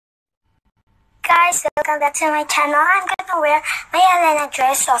guys, welcome back to my channel. I'm gonna wear my Elena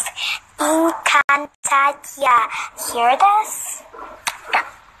dress of Encantadia. Hear this? Yeah,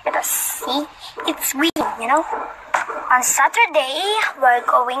 hear this. See? It's winning. On Saturday, we're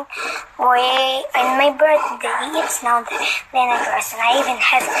going away on my birthday. It's now the Elena dress, and I even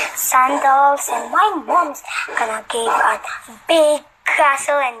have sandals, and my mom's gonna give a big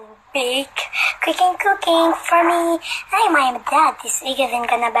castle and big cooking for me. And my dad is even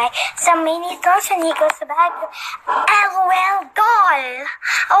gonna buy some mini dolls when he goes back. LOL doll!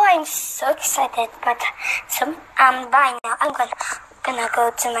 Oh, I'm so excited. But bye now. I'm gonna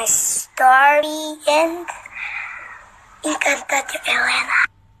go to my story and Encantadia Elena.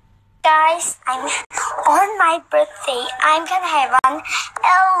 Guys, I'm on my birthday. I'm gonna have on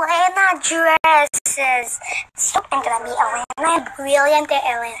Elena dresses. So I'm gonna be Elena, brilliant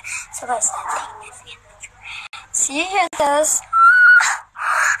Elena. So guys, see you this.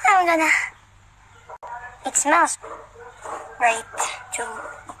 It smells great too.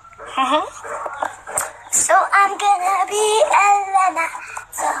 So I'm gonna be Elena.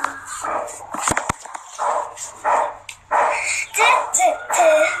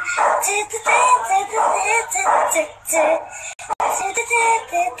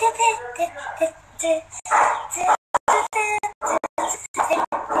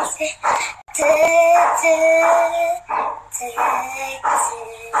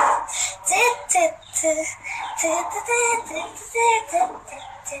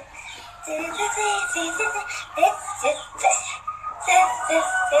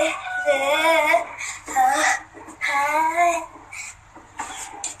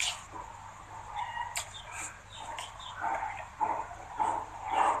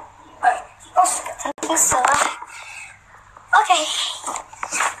 Okay,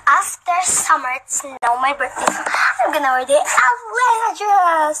 after summer, it's now my birthday. I'm gonna wear the Elena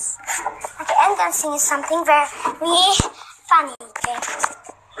dress. Okay, and dancing is something very funny. Okay.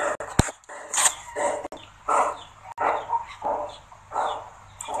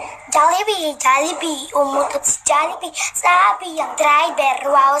 Jollibee, umutot si Jollibee. Sabi ang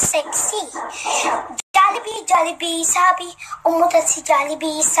driver, wow, sexy. Jollibee, sabi, umutot si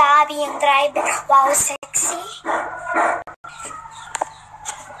Jollibee. Sabi ang driver, wow, sexy.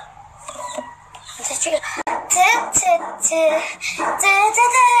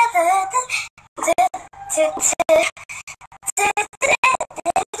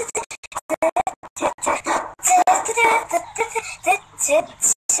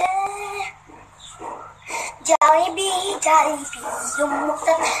 Jollibee,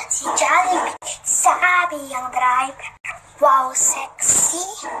 umutot si Jollibee. Sabi ang driver, wow, sexy.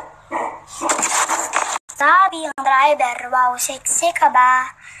 Sabi ang driver, wow, sexy ka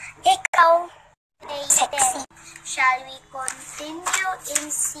ba? Ikaw, sexy. Shall we continue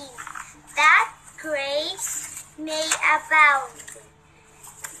in sin, that grace may abound?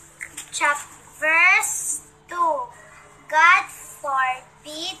 Verse 2. God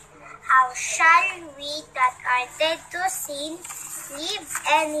forbid, how shall we that are dead to sin live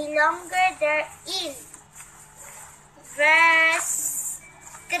any longer therein? Verse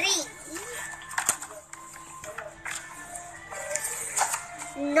 3.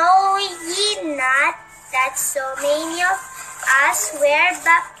 Know ye not that so many of us were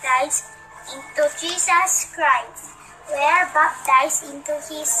baptized into Jesus Christ, were baptized into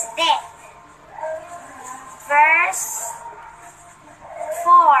his death? Verse 4.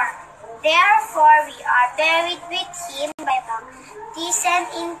 Therefore we are buried with him by baptism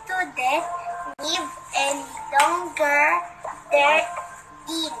into death, live any longer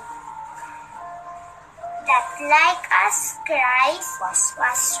therein, that like as Christ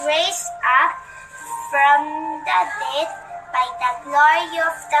was raised up from the dead by the glory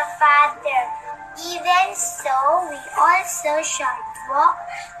of the Father, even so we also shall walk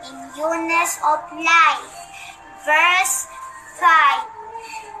in newness of life. Verse 5.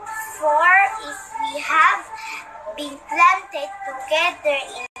 For if we have been planted together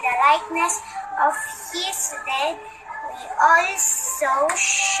in the likeness of his death, we also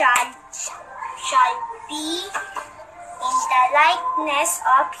shall be in the likeness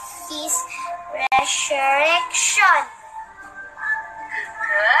of his resurrection.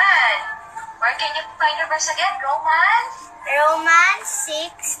 Good. Where can you find your verse again? Romans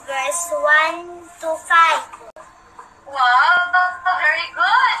 6 verse 1 to 5. Wow, very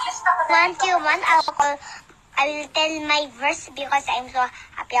good. Let's talk about I will tell my verse because I'm so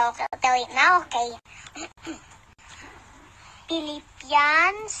happy. I'll tell it now, okay?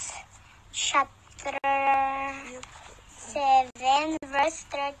 Philippians chapter 7 verse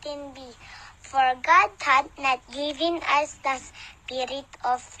 13b. For God hath not given us the spirit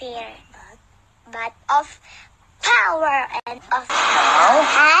of fear, but of power and of Now,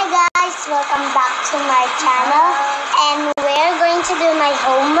 Hi guys, welcome back to my channel, and we're going to do my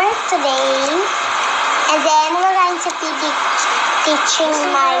homework today, and then we're going to be teaching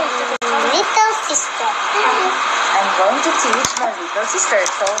my little sister. I'm going to teach my little sister.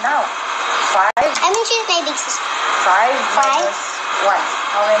 So now, 5. I mean, she's my big sister. 5 Five. minus 1.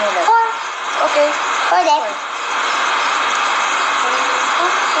 How many left? 4. Okay. 4 left.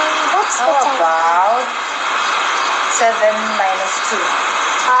 What's the How time? about 7 minus 2?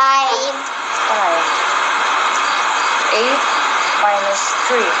 5. 5. 8 minus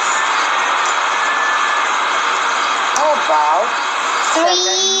 3. How about 7?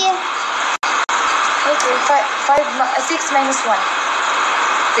 3. Okay, 6 minus 1.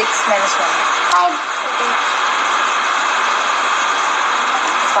 6 minus 1. 5.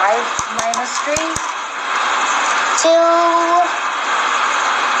 5 minus 3. 2.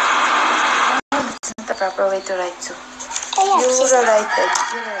 It's not the proper way to write 2. I have You sister. will write it.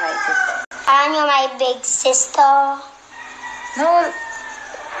 You will write it. And you're my big sister. No,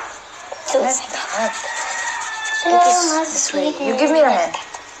 Two. not that. Two It is must this be way. the- You give me your hand.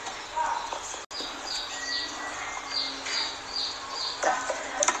 That.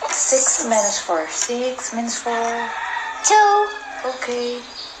 6 minus 4. 6 minus 4. 2. Okay.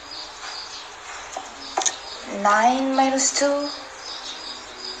 9 minus 2.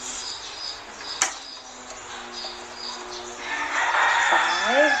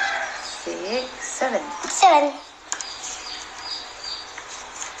 5, 6, 7. 7.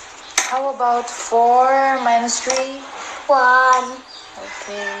 How about 4 minus 3? 1.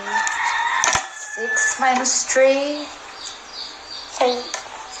 Okay. 6 minus 3. 3.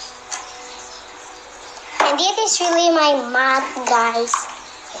 And it is really my math, guys.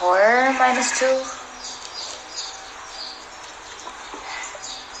 4 minus 2.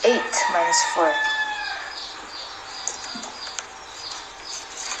 8 minus 4.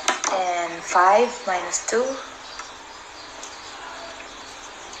 And 5 minus 2.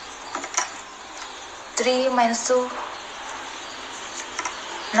 3 minus 2.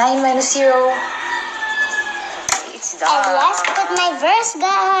 9 minus 0. Okay, it's done. And let's put my verse,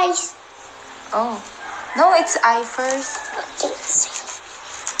 guys. Oh. No, it's I first. Okay,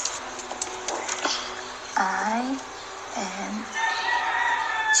 I N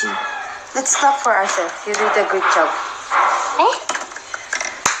G. Let's clap for ourselves. You did a good job. eh?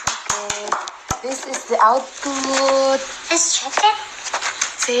 Okay. This is the output. Let's check it.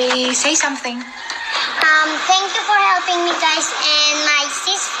 Say something. Thank you for helping me, guys. And my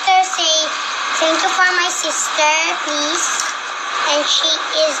sister say thank you for my sister, please. And she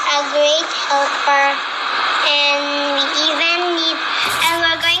is a great helper. And we even need, and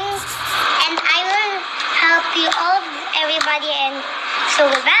we're going, and I will help you all, everybody. And so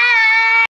goodbye.